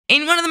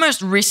In one of the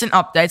most recent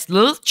updates,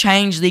 Lilith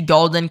changed the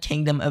Golden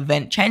Kingdom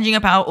event, changing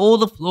up how all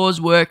the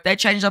floors work. They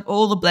changed up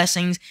all the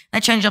blessings.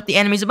 They changed up the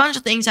enemies. A bunch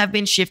of things have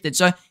been shifted.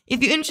 So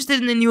if you're interested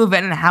in the new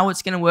event and how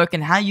it's going to work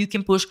and how you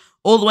can push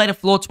all the way to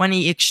floor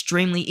 20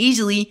 extremely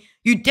easily,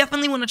 you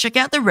definitely want to check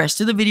out the rest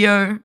of the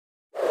video.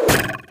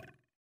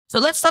 So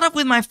let's start off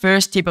with my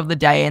first tip of the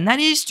day, and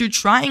that is to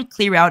try and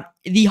clear out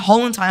the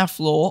whole entire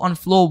floor on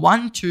floor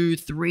 1, 2,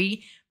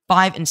 3,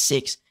 5, and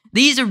 6.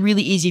 These are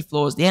really easy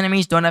floors. The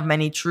enemies don't have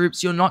many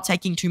troops. You're not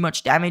taking too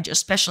much damage,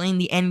 especially in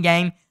the end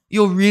game.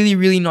 You're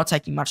really not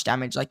taking much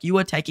damage. Like, you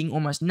are taking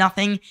almost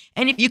nothing.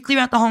 And if you clear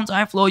out the whole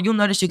entire floor, you'll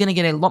notice you're going to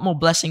get a lot more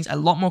blessings, a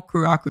lot more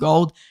Kuraku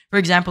gold. For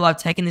example, I've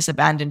taken this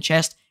abandoned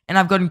chest, and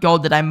I've gotten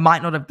gold that I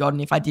might not have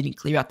gotten if I didn't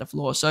clear out the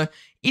floor. So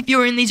if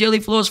you're in these early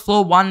floors,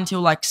 floor 1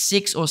 until like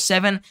 6 or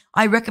 7,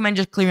 I recommend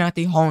just clearing out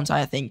the whole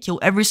entire thing. Kill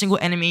every single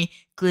enemy,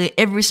 clear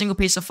every single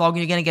piece of fog, and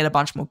you're going to get a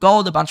bunch more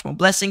gold, a bunch more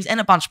blessings, and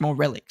a bunch more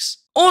relics.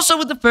 Also,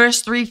 with the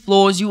first 3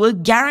 floors, you are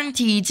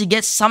guaranteed to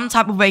get some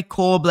type of a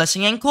core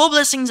blessing, and core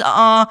blessings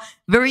are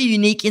very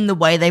unique in the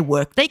way they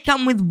work. They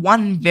come with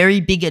one very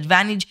big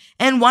advantage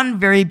and one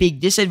very big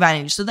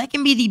disadvantage, so they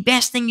can be the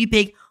best thing you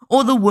pick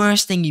or the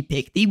worst thing you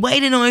pick. The way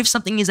to know if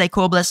something is a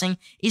core blessing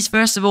is,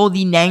 first of all,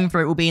 the name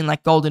for it will be in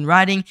like golden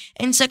writing,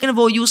 and second of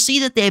all, you'll see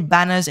that their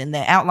banners and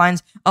their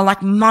outlines are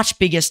like much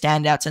bigger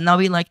standouts, and they'll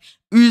be like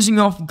oozing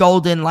off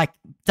golden like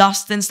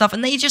dust and stuff,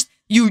 and they just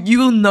you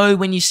will know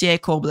when you see a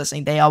core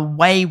blessing. They are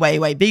way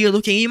bigger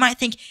looking. You might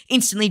think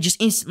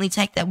instantly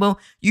take that.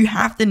 Well, you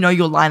have to know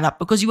your lineup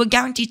because you are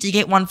guaranteed to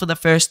get one for the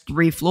first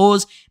 3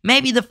 floors.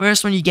 Maybe the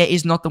first one you get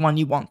is not the one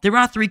you want. There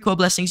are 3 core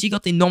blessings. You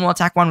got the normal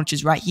attack one, which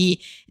is right here,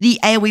 the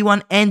AoE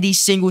one, and the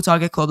single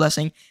target core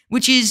blessing,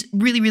 which is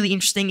really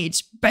interesting.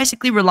 It's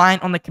basically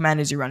reliant on the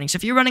commanders you're running. So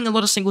if you're running a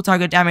lot of single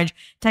target damage,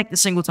 take the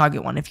single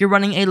target one. If you're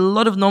running a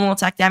lot of normal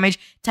attack damage,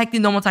 take the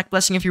normal attack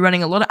blessing. If you're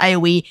running a lot of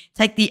AoE,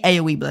 take the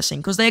AoE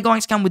blessing, because they're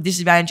going to come with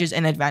disadvantages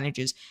and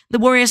advantages. The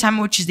Warrior's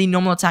Hammer, which is the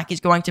normal attack,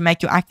 is going to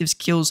make your active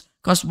skills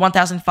cost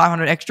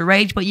 1,500 extra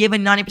rage, but you have a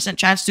 90%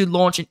 chance to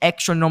launch an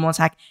extra normal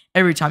attack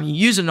every time you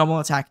use a normal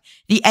attack.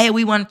 The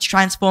AoE one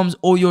transforms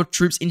all your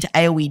troops into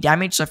AoE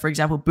damage. So for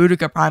example,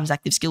 Boudica Prime's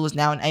active skill is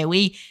now an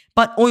AoE,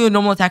 but all your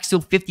normal attacks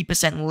deal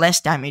 50%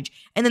 less damage.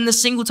 And then the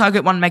single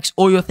target one makes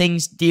all your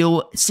things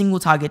deal single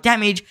target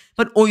damage,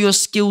 but all your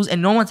skills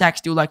and normal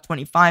attacks deal like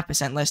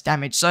 25% less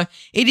damage. So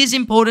it is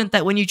important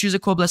that when you choose a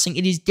core blessing,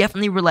 it is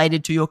definitely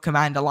related to your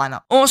commander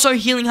lineup. Also,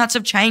 healing huts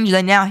have changed.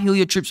 They now heal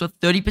your troops with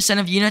 30%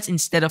 of units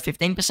instead of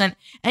 15%,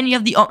 and you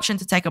have the option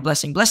to take a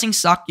blessing. Blessings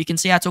suck. You can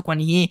see I took one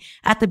here.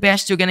 At the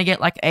best, you're going to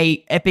get like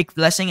a epic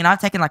blessing, and I've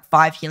taken like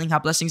 5 healing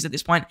hut blessings at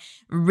this point.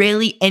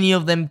 Rarely any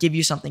of them give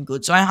you something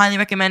good, so I highly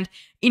recommend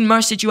in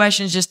most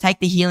situations just take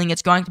the healing.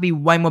 It's going to be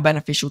way more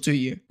beneficial to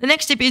you. The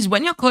next tip is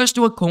when you're close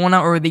to a corner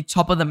or the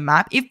top of the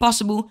map, if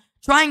possible,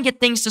 try and get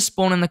things to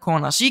spawn in the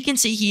corner. So you can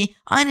see here,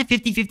 I had a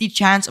 50-50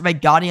 chance of a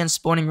Guardian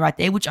spawning right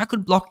there, which I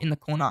could block in the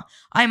corner.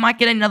 I might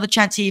get another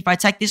chance here if I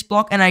take this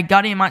block, and a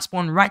Guardian might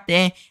spawn right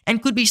there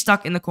and could be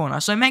stuck in the corner.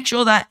 So make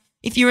sure that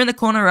if you're in the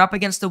corner or up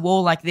against the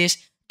wall like this,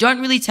 don't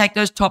really take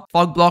those top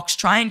fog blocks.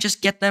 Try and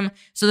just get them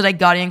so that a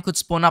Guardian could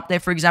spawn up there.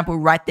 For example,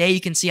 right there,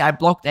 you can see I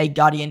blocked a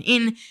Guardian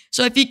in.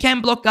 So if you can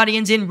block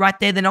Guardians in right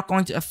there, they're not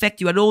going to affect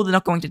you at all. They're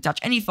not going to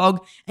touch any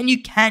fog, and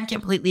you can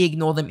completely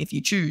ignore them if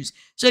you choose.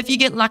 So if you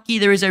get lucky,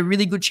 there is a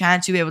really good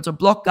chance you'll be able to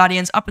block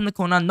Guardians up in the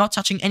corner, not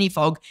touching any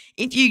fog,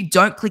 if you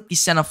don't click the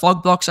center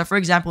fog block. So for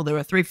example, there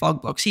are 3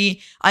 fog blocks here.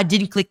 I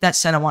didn't click that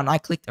center one. I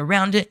clicked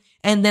around it,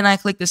 and then I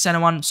clicked the center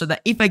one so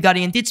that if a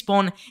Guardian did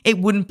spawn, it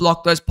wouldn't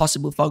block those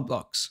possible fog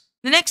blocks.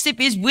 The next tip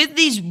is with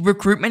these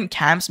recruitment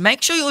camps,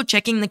 make sure you're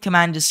checking the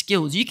commander's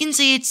skills. You can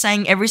see it's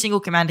saying every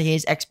single commander here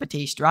is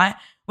expertise, right?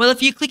 Well,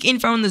 if you click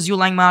info on the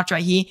ZHUGE march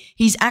right here,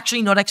 he's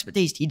actually not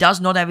expertise. He does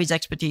not have his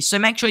expertise. So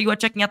make sure you are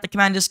checking out the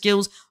commander's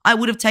skills. I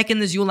would have taken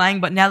the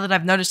ZHUGE, but now that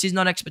I've noticed he's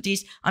not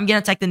expertise, I'm going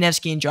to take the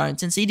Nevsky and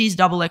Jones. And see, he's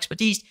double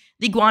expertise.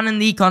 The Guan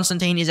and the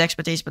Constantine is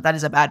expertise, but that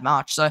is a bad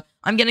march. So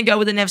I'm going to go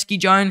with the Nevsky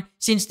Joan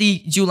since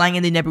the ZHUGE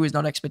and the Nebu is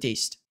not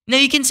expertise. Now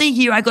you can see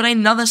here I got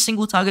another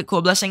single target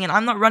core blessing, and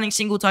I'm not running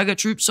single target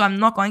troops, so I'm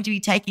not going to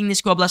be taking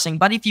this core blessing.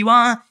 But if you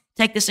are,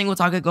 take the single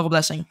target core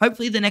blessing.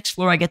 Hopefully the next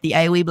floor I get the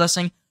AoE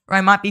blessing, or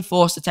I might be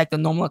forced to take the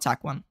normal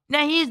attack one.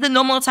 Now here's the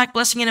normal attack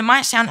blessing, and it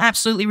might sound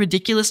absolutely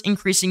ridiculous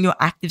increasing your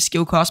active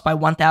skill cost by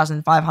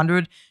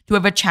 1,500 to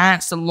have a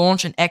chance to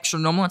launch an extra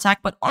normal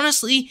attack, but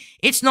honestly,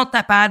 it's not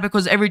that bad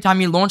because every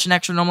time you launch an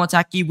extra normal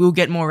attack, you will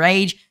get more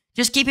rage.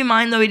 Just keep in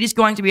mind though, it is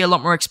going to be a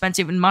lot more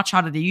expensive and much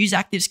harder to use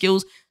active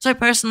skills, so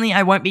personally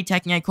I won't be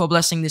taking a core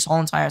blessing this whole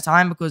entire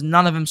time because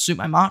none of them suit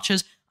my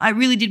marches. I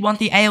really did want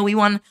the AoE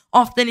one.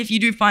 Often, if you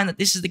do find that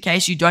this is the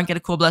case, you don't get a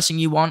core blessing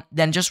you want,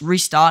 then just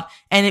restart,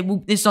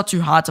 and it's not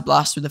too hard to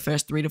blast through the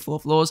first 3 to 4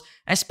 floors,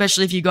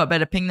 especially if you've got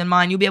better ping than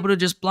mine. You'll be able to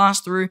just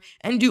blast through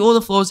and do all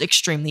the floors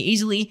extremely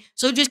easily,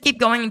 so just keep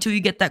going until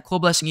you get that core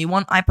blessing you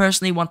want. I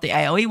personally want the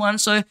AoE one,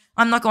 so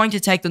I'm not going to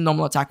take the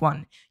normal attack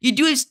one. You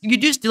do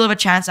still have a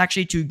chance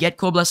actually to get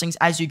core blessings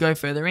as you go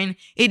further in.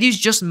 It is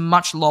just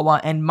much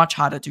lower and much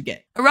harder to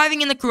get.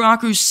 Arriving in the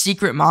Kuraku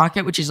secret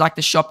market, which is like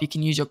the shop you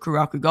can use your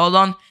Kuraku gold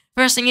on.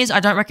 First thing is, I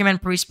don't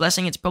recommend Priest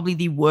Blessing. It's probably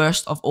the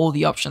worst of all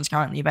the options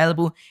currently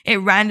available. It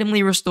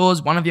randomly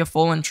restores one of your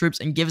fallen troops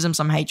and gives them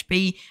some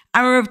HP.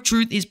 Arrow of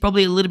Truth is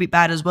probably a little bit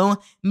bad as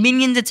well.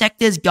 Minion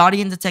Detectors,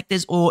 Guardian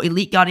Detectors, or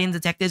Elite Guardian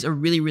Detectors are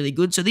really, really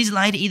good. So these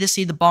allow you to either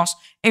see the boss,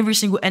 every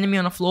single enemy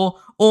on the floor,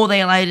 or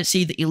they allow you to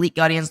see the Elite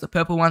Guardians, the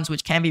purple ones,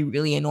 which can be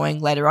really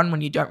annoying later on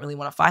when you don't really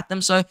want to fight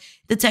them. So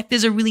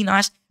Detectors are really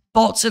nice.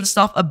 Bolts and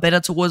stuff are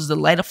better towards the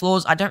later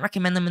floors. I don't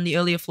recommend them in the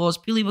earlier floors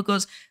purely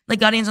because the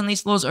Guardians on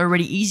these floors are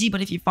already easy, but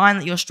if you find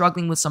that you're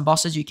struggling with some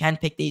bosses, you can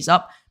pick these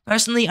up.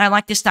 Personally, I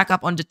like to stack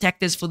up on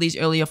Detectors for these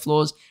earlier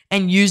floors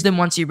and use them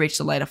once you reach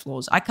the later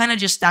floors. I kind of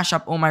just stash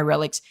up all my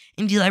relics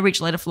until I reach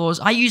later floors.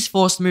 I use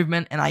Forced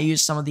Movement and I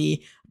use some of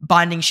the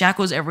Binding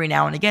Shackles every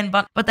now and again,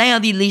 but they are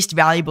the least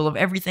valuable of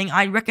everything.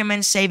 I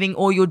recommend saving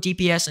all your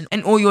DPS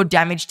and all your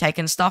damage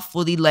taken stuff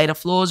for the later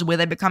floors where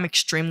they become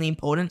extremely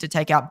important to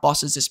take out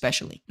bosses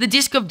especially. The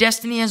Disc of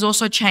Destiny has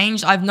also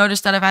changed. I've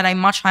noticed that I've had a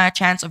much higher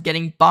chance of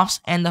getting buffs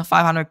and the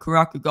 500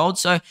 Kuraku gold,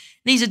 so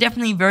these are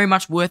definitely very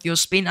much worth your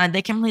spin.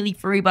 They're completely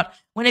free, but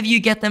whenever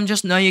you get them,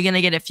 just know you're going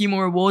to get a few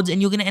more rewards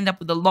and you're going to end up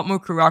with a lot more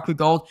Kuraku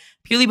gold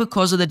purely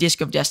because of the Disc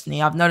of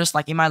Destiny. I've noticed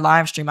like in my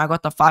live stream, I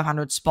got the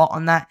 500 spot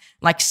on that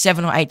like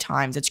 7 or 8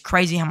 times. It's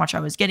crazy how much I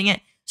was getting it.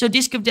 So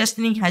Disc of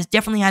Destiny has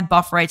definitely had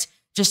buff rates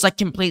just like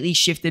completely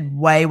shifted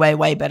way, way,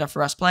 way better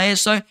for us players.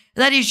 So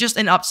that is just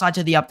an upside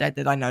to the update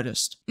that I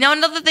noticed. Now,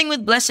 another thing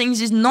with blessings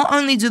is not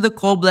only do the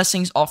core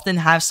blessings often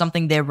have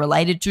something they're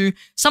related to,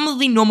 some of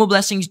the normal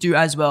blessings do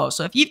as well.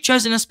 So if you've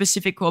chosen a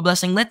specific core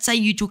blessing, let's say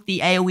you took the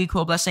AoE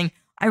core blessing,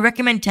 I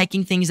recommend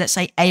taking things that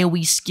say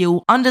AoE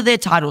skill under their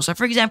title. So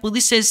for example,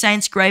 this says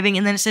Saint's Graving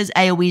and then it says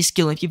AoE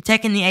skill. If you've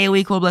taken the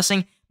AoE core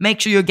blessing, make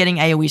sure you're getting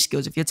AoE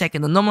skills. If you're taking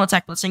the normal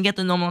attack blessing, get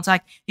the normal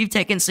attack. If you've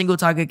taken single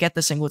target, get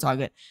the single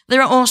target.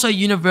 There are also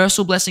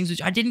universal blessings,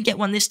 which I didn't get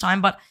one this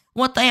time, but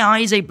what they are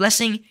is a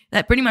blessing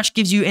that pretty much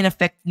gives you an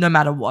effect no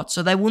matter what.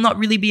 So they will not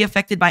really be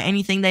affected by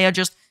anything. They are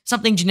just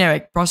something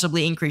generic,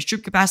 possibly increased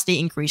troop capacity,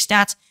 increased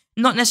stats,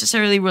 not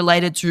necessarily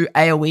related to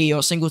AoE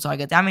or single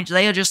target damage.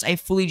 They are just a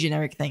fully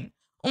generic thing.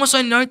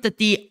 Also note that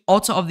the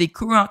altar of the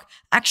Kurak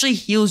actually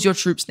heals your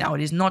troops now.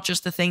 It is not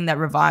just a thing that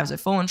revives a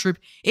fallen troop,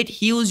 it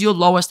heals your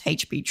lowest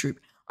HP troop.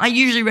 I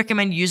usually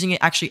recommend using it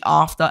actually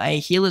after a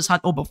healer's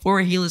hut or before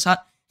a healer's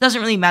hut.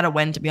 Doesn't really matter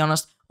when, to be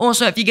honest.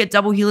 Also, if you get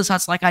double healer's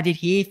huts like I did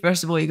here,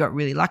 first of all, you got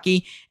really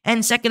lucky.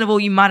 And second of all,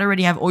 you might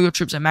already have all your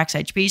troops at max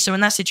HP. So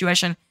in that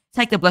situation,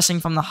 take the blessing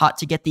from the hut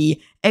to get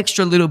the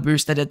extra little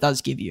boost that it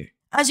does give you.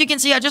 As you can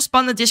see, I just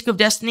spun the Disc of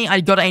Destiny.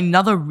 I got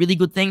another really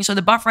good thing. So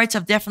the buff rates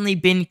have definitely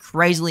been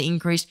crazily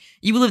increased.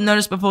 You will have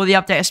noticed before the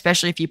update,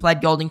 especially if you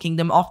played Golden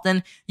Kingdom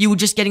often, you were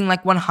just getting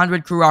like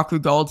 100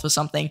 Kuraku gold for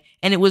something.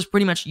 And it was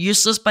pretty much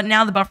useless. But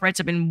now the buff rates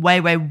have been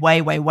way, way,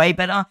 way, way, way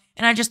better.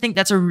 And I just think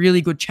that's a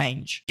really good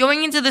change.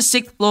 Going into the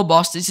 6th floor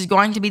boss, this is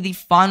going to be the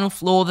final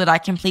floor that I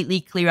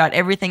completely clear out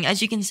everything.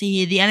 As you can see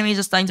here, the enemies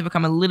are starting to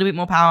become a little bit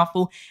more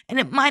powerful. And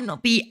it might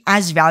not be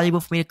as valuable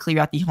for me to clear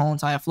out the whole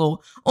entire floor.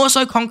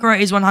 Also, Conqueror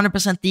is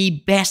 100%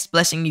 the best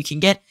blessing you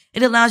can get.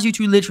 It allows you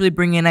to literally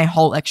bring in a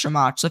whole extra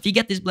march. So if you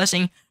get this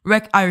blessing,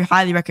 I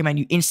highly recommend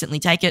you instantly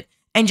take it.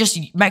 And just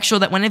make sure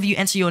that whenever you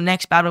enter your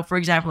next battle, for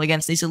example,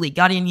 against this Elite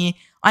Guardian here,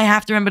 I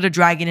have to remember to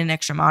drag in an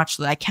extra march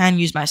so that I can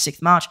use my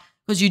 6th march,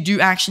 because you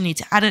do actually need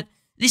to add it.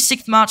 This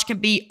 6th march can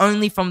be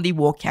only from the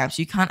war camps.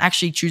 You can't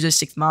actually choose a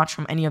 6th march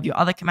from any of your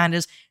other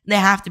commanders. They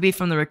have to be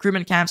from the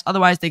recruitment camps,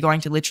 otherwise they're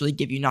going to literally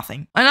give you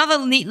nothing.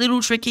 Another neat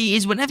little trick here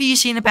is whenever you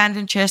see an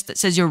abandoned chest that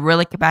says your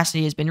relic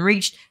capacity has been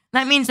reached,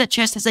 that means that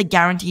chest has a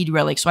guaranteed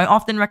relic. So I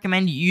often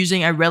recommend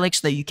using a relic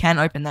so that you can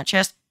open that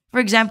chest. For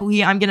example,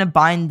 here, I'm going to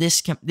bind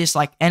this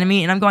like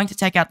enemy, and I'm going to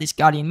take out this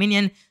Guardian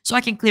minion so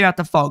I can clear out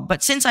the fog.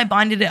 But since I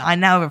binded it, I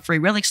now have a free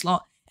relic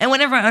slot. And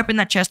whenever I open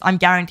that chest, I'm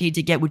guaranteed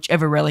to get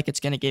whichever relic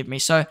it's going to give me.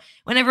 So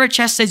whenever a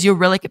chest says your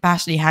relic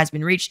capacity has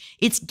been reached,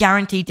 it's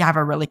guaranteed to have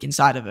a relic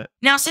inside of it.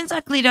 Now, since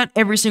I've cleared out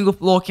every single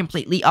floor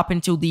completely up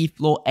until the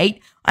floor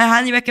 8, I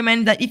highly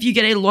recommend that if you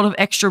get a lot of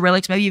extra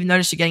relics, maybe you've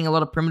noticed you're getting a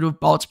lot of primitive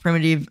bolts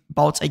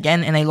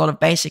again, and a lot of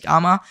basic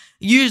armor,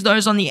 use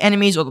those on the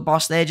enemies or the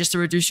boss there just to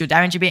reduce your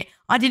damage a bit.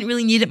 I didn't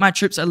really need it. My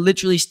troops are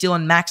literally still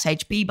on max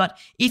HP, but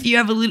if you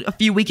have a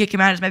few weaker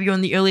commanders, maybe you're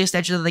in the earlier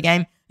stages of the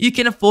game, you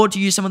can afford to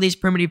use some of these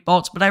primitive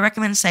bolts, but I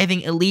recommend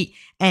saving elite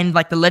and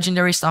like the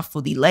legendary stuff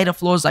for the later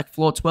floors like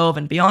floor 12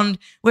 and beyond,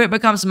 where it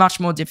becomes much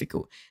more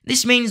difficult.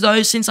 This means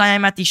though, since I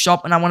am at the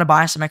shop and I want to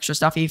buy some extra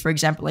stuff here, for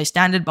example a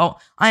standard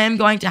bolt, I am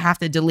going to have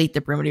to delete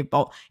the primitive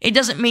bolt. It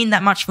doesn't mean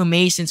that much for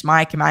me since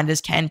my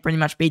commanders can pretty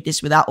much beat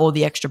this without all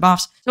the extra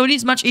buffs, so it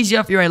is much easier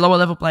if you're a lower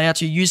level player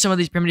to use some of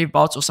these primitive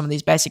bolts or some of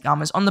these basic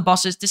armors on the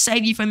bosses to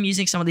save you from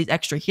using some of these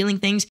extra healing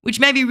things, which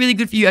may be really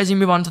good for you as you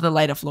move on to the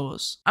later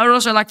floors. I would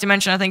also like to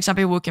mention, I think some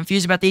people were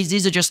confused about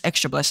these are just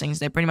extra blessings.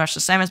 They're pretty much the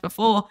same as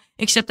before,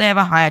 except they have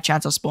a higher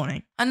chance of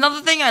spawning.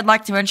 Another thing I'd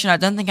like to mention, I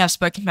don't think I've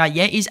spoken about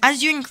yet, is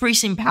as you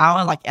increase in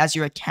power, like as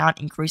your account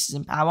increases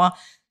in power,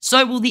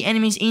 so will the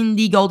enemies in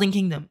the Golden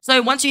Kingdom.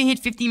 So once you hit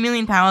 50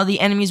 million power, the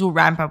enemies will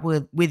ramp up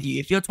with you.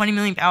 If you're 20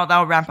 million power,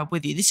 they'll ramp up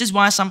with you. This is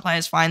why some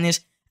players find this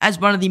as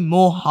one of the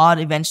more hard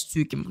events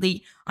to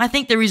complete. I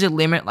think there is a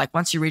limit, like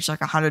once you reach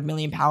like 100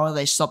 million power,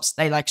 they stop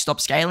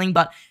scaling,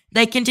 but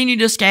they continue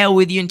to scale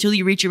with you until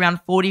you reach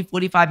around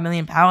 45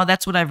 million power.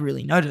 That's what I've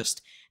really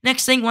noticed.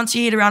 Next thing, once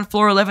you hit around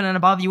floor 11 and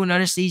above, you will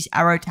notice these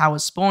arrow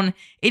towers spawn.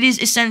 It is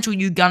essential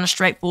you gun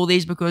straight for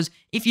these because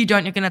if you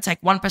don't, you're going to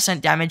take 1%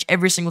 damage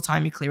every single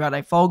time you clear out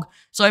a fog.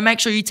 So make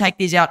sure you take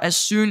these out as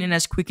soon and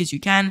as quick as you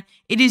can.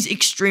 It is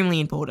extremely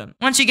important.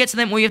 Once you get to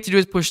them, all you have to do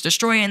is push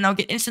destroy and they'll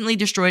get instantly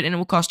destroyed and it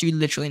will cost you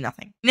literally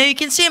nothing. Now you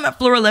can see I'm at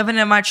floor 11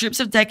 and my troops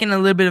have taken a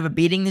little bit of a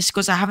beating. This is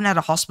because I haven't had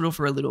a hospital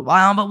for a little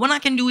while, but what I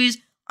can do is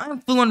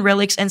I'm full on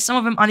relics and some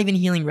of them aren't even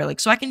healing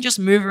relics. So I can just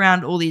move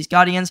around all these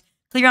guardians,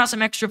 clear out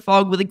some extra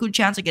fog with a good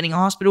chance of getting a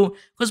hospital,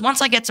 because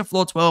once I get to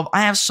floor 12,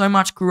 I have so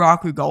much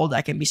Kuraku gold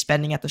I can be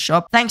spending at the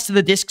shop, thanks to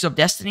the Discs of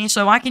Destiny,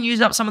 so I can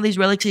use up some of these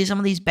relics here, some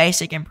of these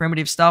basic and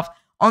primitive stuff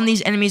on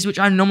these enemies, which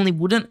I normally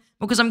wouldn't,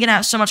 because I'm going to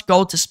have so much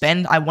gold to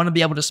spend, I want to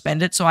be able to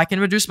spend it, so I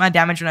can reduce my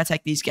damage when I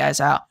take these guys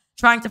out,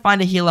 trying to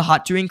find a healer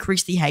hut to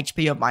increase the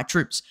HP of my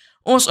troops.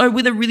 Also,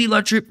 with a really low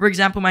troop, for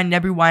example, my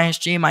Nebu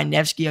YSG and my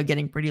Nevsky are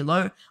getting pretty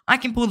low, I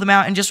can pull them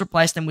out and just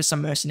replace them with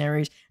some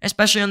mercenaries,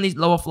 especially on these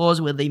lower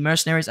floors where the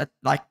mercenaries are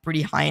like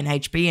pretty high in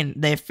HP and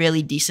they're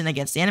fairly decent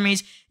against the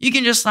enemies. You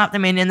can just slap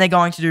them in and they're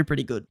going to do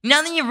pretty good.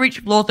 Now that you've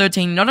reached floor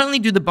 13, not only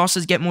do the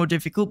bosses get more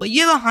difficult, but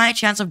you have a higher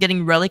chance of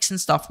getting relics and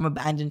stuff from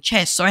abandoned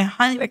chests, so I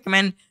highly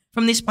recommend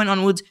from this point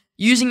onwards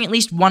using at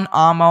least one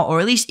armor, or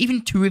at least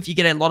even two if you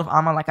get a lot of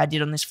armor like I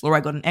did on this floor. I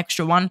got an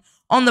extra one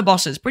on the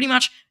bosses. Pretty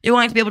much, you're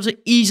going to be able to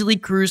easily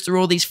cruise through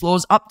all these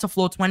floors up to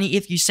floor 20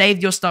 if you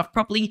saved your stuff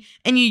properly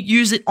and you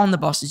use it on the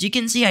bosses. You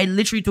can see I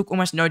literally took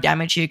almost no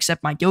damage here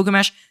except my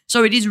Gilgamesh,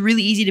 so it is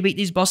really easy to beat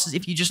these bosses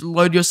if you just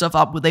load yourself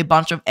up with a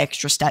bunch of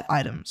extra stat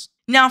items.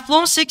 Now,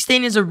 floor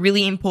 16 is a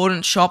really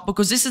important shop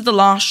because this is the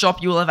last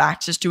shop you will have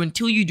access to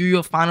until you do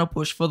your final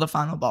push for the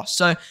final boss.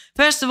 So,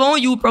 first of all,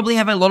 you will probably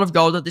have a lot of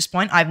gold at this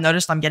point. I've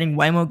noticed I'm getting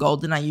way more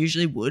gold than I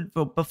usually would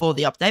before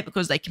the update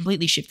because they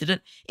completely shifted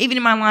it. Even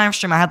in my live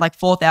stream, I had like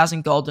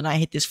 4,000 gold when I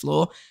hit this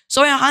floor.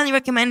 So, I highly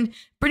recommend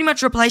pretty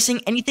much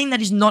replacing anything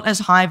that is not as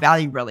high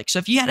value relics. So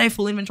if you had a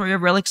full inventory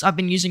of relics, I've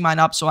been using mine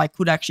up so I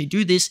could actually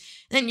do this,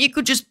 then you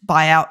could just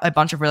buy out a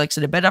bunch of relics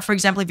that are better. For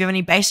example, if you have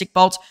any basic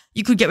bolts,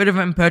 you could get rid of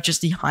them and purchase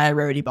the higher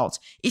rarity bolts.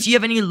 If you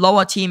have any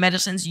lower tier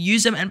medicines,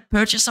 use them and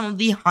purchase some of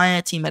the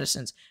higher tier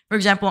medicines. For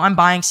example, I'm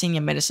buying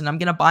senior medicine. I'm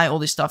going to buy all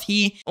this stuff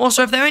here.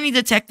 Also, if there are any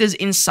detectors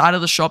inside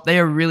of the shop, they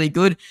are really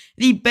good.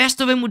 The best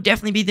of them would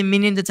definitely be the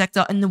minion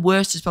detector, and the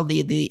worst is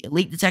probably the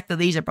elite detector.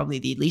 These are probably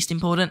the least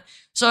important.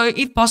 So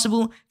if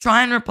possible,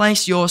 try and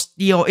replace your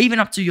even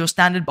up to your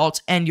standard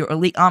bolts and your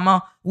elite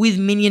armor with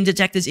minion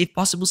detectors if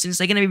possible, since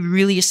they're going to be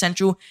really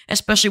essential,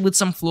 especially with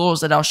some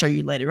flaws that I'll show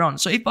you later on.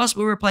 So if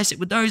possible, replace it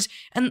with those,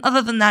 and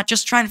other than that,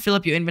 just try and fill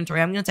up your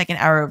inventory. I'm going to take an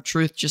arrow of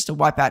truth just to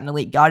wipe out an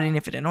elite guardian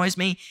if it annoys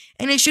me,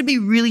 and it should be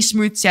really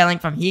smooth sailing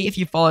from here if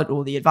you followed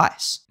all the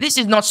advice. This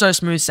is not so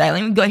smooth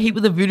sailing. We got hit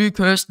with a voodoo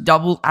cursed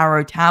double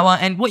arrow tower,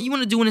 and what you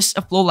want to do on a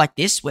floor like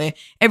this, where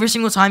every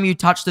single time you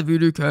touch the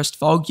voodoo cursed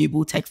fog, you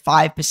will take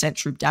 5%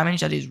 troop damage.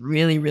 That is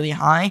really, really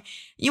high.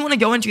 You want to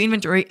go into your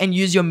inventory and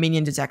use your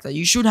minion detector.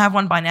 You should have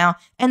one by now,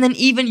 and then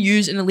even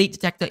use an elite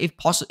detector if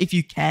possible, if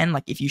you can,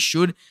 like if you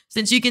should.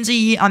 Since you can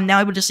see here, I'm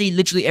now able to see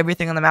literally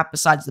everything on the map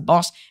besides the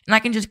boss, and I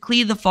can just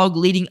clear the fog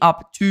leading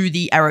up to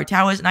the arrow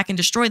towers, and I can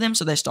destroy them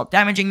so they stop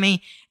damaging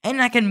me,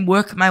 and I can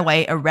work my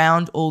way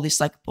around all this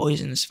like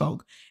poisonous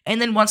fog.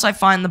 And then once I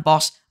find the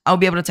boss, I'll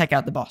be able to take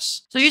out the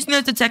boss. So using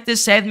those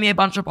detectors saved me a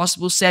bunch of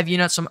possible save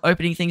units from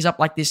opening things up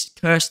like this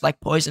cursed like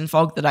poison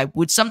fog that I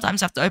would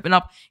sometimes have to open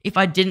up if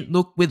I didn't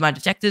look with my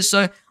detectors.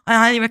 So I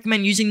highly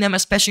recommend using them,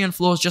 especially on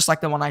floors just like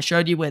the one I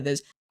showed you where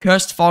there's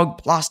cursed fog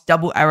plus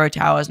double arrow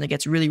towers and it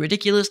gets really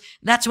ridiculous.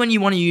 That's when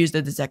you want to use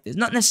the detectors.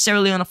 Not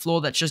necessarily on a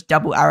floor that's just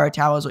double arrow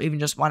towers or even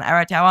just one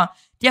arrow tower.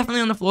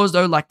 Definitely on the floors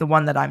though, like the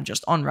one that I'm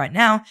just on right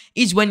now,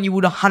 is when you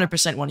would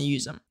 100% want to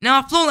use them. Now,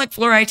 a floor like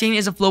floor 18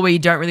 is a floor where you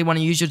don't really want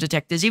to use your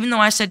detectors. Even though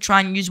I said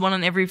try and use one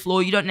on every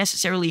floor, you don't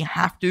necessarily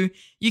have to.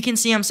 You can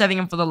see I'm saving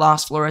them for the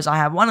last floor, as I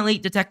have one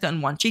elite detector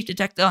and one chief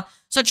detector.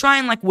 So try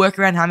and like work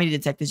around how many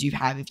detectors you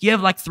have. If you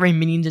have like 3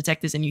 minion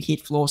detectors and you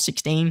hit floor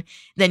 16,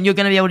 then you're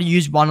going to be able to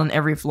use one on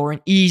every floor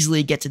and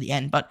easily get to the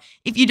end. But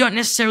if you don't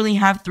necessarily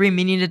have 3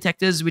 minion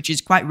detectors, which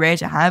is quite rare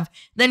to have,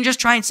 then just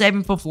try and save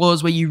them for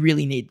floors where you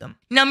really need them.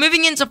 Now,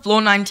 moving into floor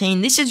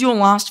 19, this is your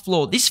last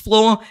floor. This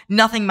floor,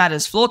 nothing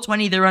matters. Floor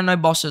 20, there are no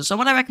bosses. So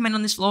what I recommend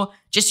on this floor,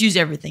 just use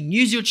everything.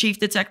 Use your chief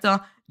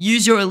detector,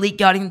 use your elite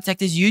guardian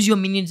detectors, use your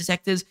minion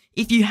detectors.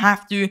 If you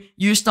have to,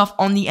 use stuff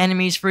on the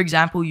enemies. For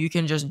example, you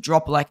can just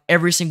drop like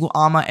every single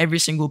armor, every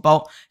single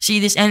bolt. See,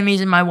 this enemy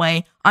is in my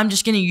way. I'm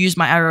just going to use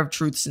my arrow of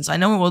truth. Since I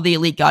know where the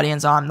elite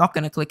guardians are, I'm not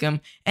going to click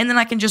them. And then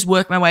I can just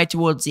work my way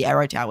towards the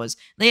arrow towers.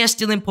 They are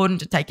still important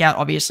to take out.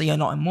 Obviously, you're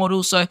not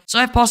immortal. So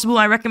if possible,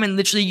 I recommend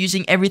literally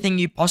using everything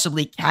you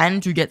possibly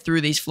can to get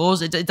through these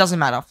floors. It doesn't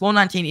matter. Floor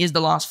 19 is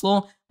the last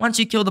floor. Once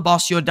you kill the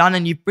boss, you're done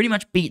and you pretty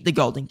much beat the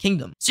Golden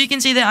Kingdom. So you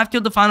can see that I've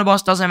killed the final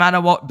boss. Doesn't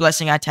matter what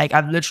blessing I take.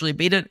 I've literally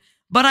beat it.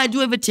 But I do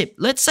have a tip.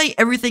 Let's say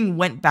everything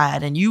went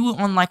bad and you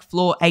were on like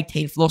floor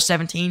 18, floor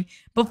 17.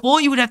 Before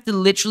you would have to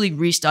literally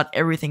restart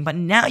everything. But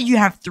now you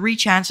have 3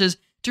 chances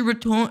to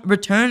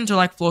return to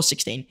like floor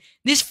 16.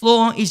 This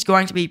floor is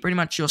going to be pretty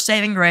much your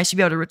saving grace. You'll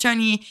be able to return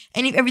here,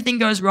 and if everything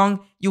goes wrong,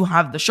 you'll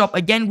have the shop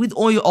again with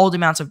all your old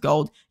amounts of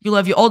gold. You'll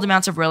have your old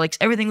amounts of relics.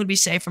 Everything would be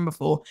saved from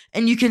before,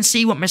 and you can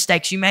see what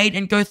mistakes you made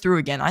and go through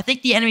again. I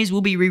think the enemies will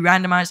be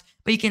re-randomized,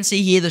 but you can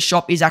see here the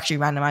shop is actually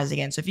randomized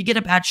again. So if you get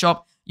a bad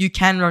shop, you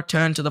can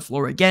return to the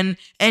floor again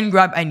and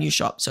grab a new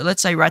shop. So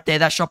let's say right there,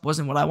 that shop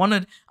wasn't what I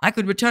wanted. I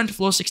could return to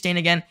floor 16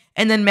 again,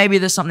 and then maybe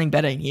there's something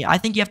better in here. I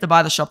think you have to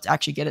buy the shop to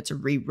actually get it to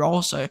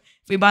re-roll. So if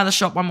we buy the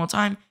shop one more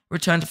time,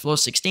 return to floor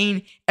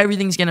 16,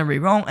 everything's going to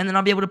re-roll, and then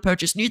I'll be able to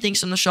purchase new things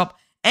from the shop.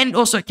 And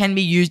also it can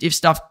be used if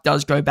stuff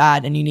does go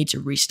bad and you need to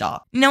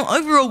restart. Now,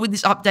 overall with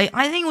this update,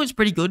 I think it was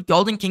pretty good.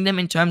 Golden Kingdom,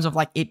 in terms of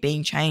like it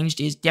being changed,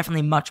 is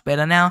definitely much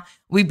better now.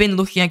 We've been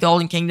looking at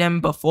Golden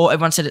Kingdom before.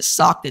 Everyone said it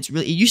sucked. It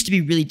used to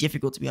be really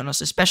difficult, to be honest,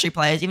 especially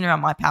players, even around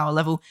my power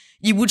level.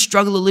 You would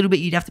struggle a little bit.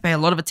 You'd have to pay a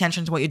lot of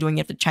attention to what you're doing.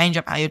 You have to change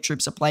up how your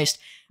troops are placed.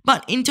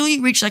 But until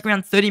you reach like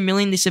around 30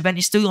 million, this event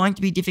is still going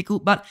to be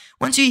difficult. But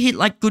once you hit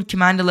like good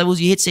commander levels,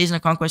 you hit Season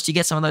of Conquest, you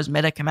get some of those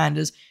meta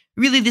commanders,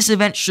 really this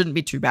event shouldn't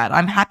be too bad.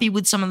 I'm happy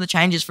with some of the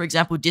changes. For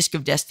example, Disc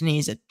of Destiny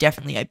is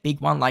definitely a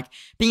big one. Like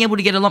being able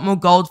to get a lot more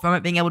gold from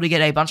it, being able to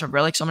get a bunch of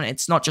relics on it.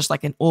 It's not just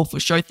like an all for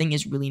show thing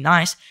is really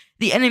nice.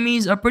 The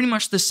enemies are pretty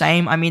much the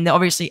same. I mean, they're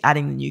obviously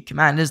adding the new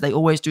commanders. They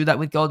always do that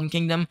with Golden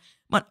Kingdom.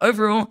 But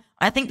overall,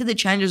 I think that the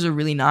changes are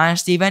really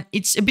nice. The event,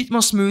 it's a bit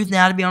more smooth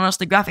now, to be honest.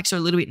 The graphics are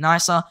a little bit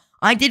nicer.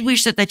 I did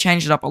wish that they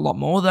changed it up a lot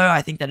more, though.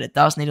 I think that it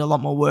does need a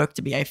lot more work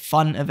to be a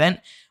fun event.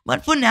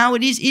 But for now,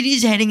 it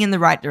is heading in the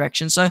right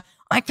direction. So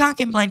I can't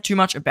complain too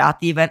much about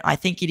the event. I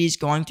think it is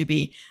going to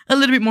be a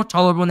little bit more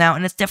tolerable now,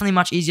 and it's definitely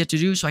much easier to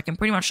do, so I can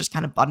pretty much just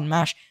kind of button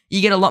mash.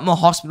 You get a lot more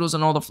hospitals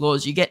on all the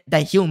floors.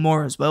 They heal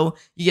more as well.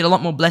 You get a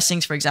lot more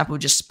blessings, for example,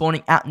 just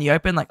spawning out in the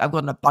open. Like, I've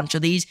gotten a bunch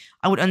of these.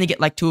 I would only get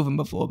like 2 of them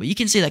before, but you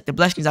can see like the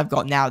blessings I've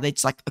got now,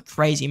 it's like a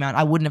crazy amount.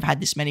 I wouldn't have had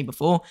this many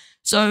before.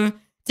 So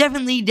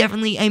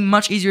definitely a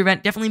much easier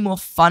event, definitely more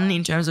fun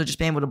in terms of just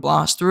being able to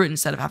blast through it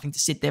instead of having to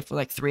sit there for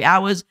like 3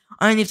 hours.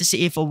 I only have to sit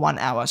here for 1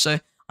 hour, so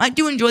I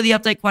do enjoy the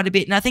update quite a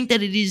bit, and I think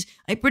that it is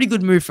a pretty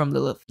good move from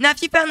Lilith. Now,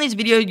 if you found this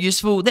video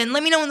useful, then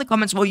let me know in the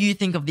comments what you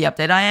think of the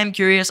update. I am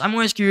curious. I'm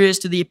always curious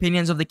to the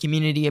opinions of the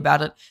community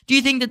about it. Do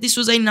you think that this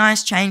was a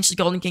nice change to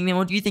Golden Kingdom,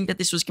 or do you think that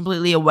this was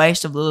completely a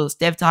waste of Lilith's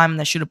dev time and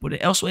they should have put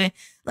it elsewhere?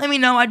 Let me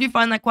know. I do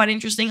find that quite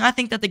interesting. I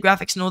think that the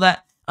graphics and all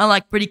that are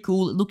like pretty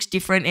cool. It looks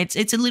different. It's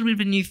a little bit of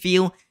a new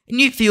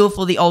feel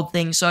for the old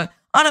thing. So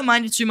I don't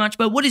mind it too much,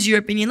 but what is your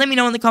opinion? Let me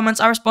know in the comments.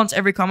 I respond to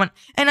every comment,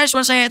 and I just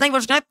want to say, hey, thank you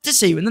for watching. To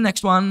see you in the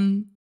next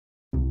one.